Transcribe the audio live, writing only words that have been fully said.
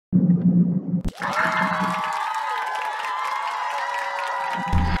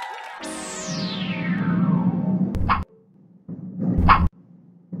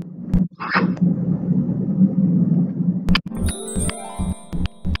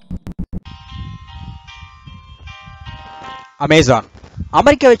Amazon.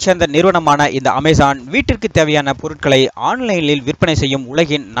 அமெரிக்காவைச் சேர்ந்த நிறுவனமான இந்த அமேசான் வீட்டிற்கு தேவையான பொருட்களை ஆன்லைனில் விற்பனை செய்யும்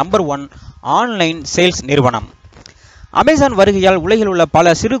உலகின் நம்பர் 1 ஆன்லைன் சேல்ஸ் நிறுவனம். அமேசான் வருகையால் உலகில் உள்ள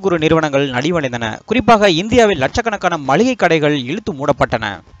பல சிறு குறு நிறுவனங்கள் நலிவடைந்தன. குறிப்பாக இந்தியாவில் லட்சக்கணக்கான மளிகை கடைகள் இழுத்து மூடப்பட்டன.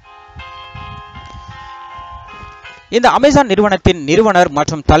 இந்த அமேசான் நிறுவனத்தின் நிறுவனர்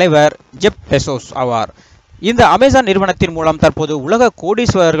மற்றும் தலைவர் ஜெப் பெசோஸ் ஆவார். இந்த அமேசான் நிறுவனத்தின் மூலம் தற்போது உலக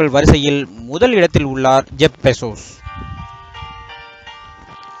கோடீஸ்வரர்கள் வரிசையில் முதல் இடத்தில் உள்ளார் Jeff Bezos.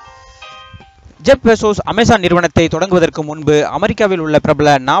 Jeff Bezos Amazon நிறுவனத்தை தொடங்குவதற்கு முன்பு அமெரிக்காவில் உள்ள பிரபல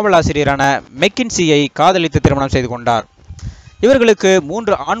நாவலாசிரியரான மெக்கின்சியை காதலித்து திருமணம் செய்து கொண்டார். இவர்களுக்கு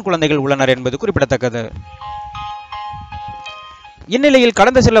 3 ஆண் குழந்தைகள் உள்ளனர் என்பது குறிப்பிடத்தக்கது. இந்நிலையில்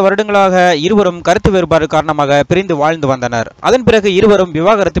கடந்த சில வருடங்களாக இருவரும் கருத்து வேறுபாடு காரணமாக பிரிந்து வாழ்ந்து வந்தனர். அதன் பிறகு இருவரும்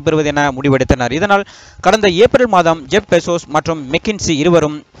விவாகரத்து பெறுவது என முடிவெடுத்தனர். இதனால் கடந்த ஏப்ரல் மாதம் ஜெப் பெசோஸ் மற்றும் மெக்கின்சி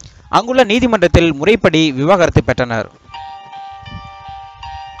இருவரும் அங்குள்ள நீதிமன்றத்தில் முறைப்படி விவாகரத்து பெற்றனர்.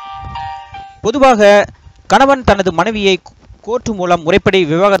 பொதுவாக கணவன் தனது மனைவியை கோர்ட்டு மூலம் முறைப்படி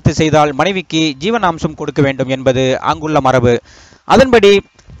விவாகரத்து செய்தால் மனைவிக்கு ஜீவனாம்சம் கொடுக்க வேண்டும் என்பது அங்குள்ள மரபு. அதன்படி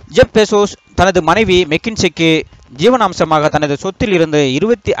ஜெப் பெசோஸ் தனது மனைவி மெக்கின்சிக்கு ஜீவனாம்சமாக தனது சொத்தில் இருந்து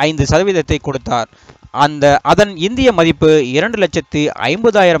 25% கொடுத்தார். அதன் இந்திய மதிப்பு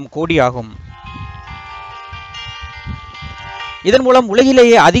 2,50,000 கோடி ஆகும். இதன் மூலம்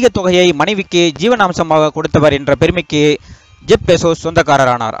உலகிலேயே அதிக தொகையை மனைவிக்கு ஜீவனாம்சமாக கொடுத்தவர் என்ற பெருமைக்கு ஜெப் பெசோஸ்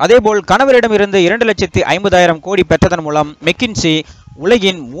சொந்தக்காரரானார். அதேபோல் கணவரிடமிருந்து 2,50,000 கோடி பெற்றதன் மூலம் மெக்கின்சி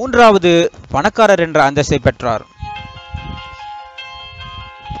உலகின் 3வது பணக்காரர் என்ற அந்தஸ்தை பெற்றார்.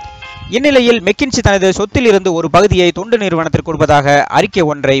 இந்நிலையில் மெக்கின்சி தனது சொத்தில் இருந்து ஒரு பகுதியை தொண்டு நிறுவனத்திற்கு கொடுப்பதாக அறிக்கை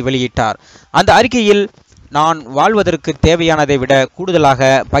ஒன்றை வெளியிட்டார். அந்த அறிக்கையில், நான் வாழ்வதற்கு தேவையானதை விட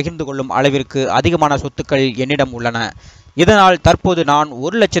கூடுதலாக பகிர்ந்து கொள்ளும் அளவிற்கு அதிகமான சொத்துக்கள் என்னிடம் உள்ளன. இதனால் தற்போது நான்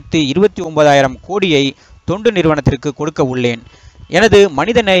 1,29,000 கோடியை தொண்டு நிறுவனத்திற்கு கொடுக்க உள்ளேன். எனது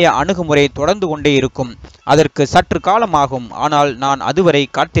மனிதநேய அணுகுமுறை தொடர்ந்து கொண்டே இருக்கும். அதற்கு சற்று காலமாகும். ஆனால் நான் அதுவரை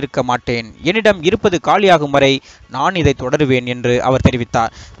காத்திருக்க மாட்டேன். என்னிடம் இருப்பது காலியாகும் வரை நான் இதை தொடருவேன் என்று அவர்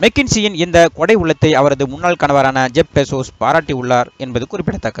தெரிவித்தார். மெக்கின்சியின் இந்த கொடை உள்ளத்தை அவரது முன்னாள் கணவரான ஜெப் பெசோஸ் பாராட்டியுள்ளார் என்பது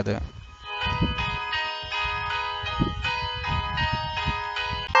குறிப்பிடத்தக்கது.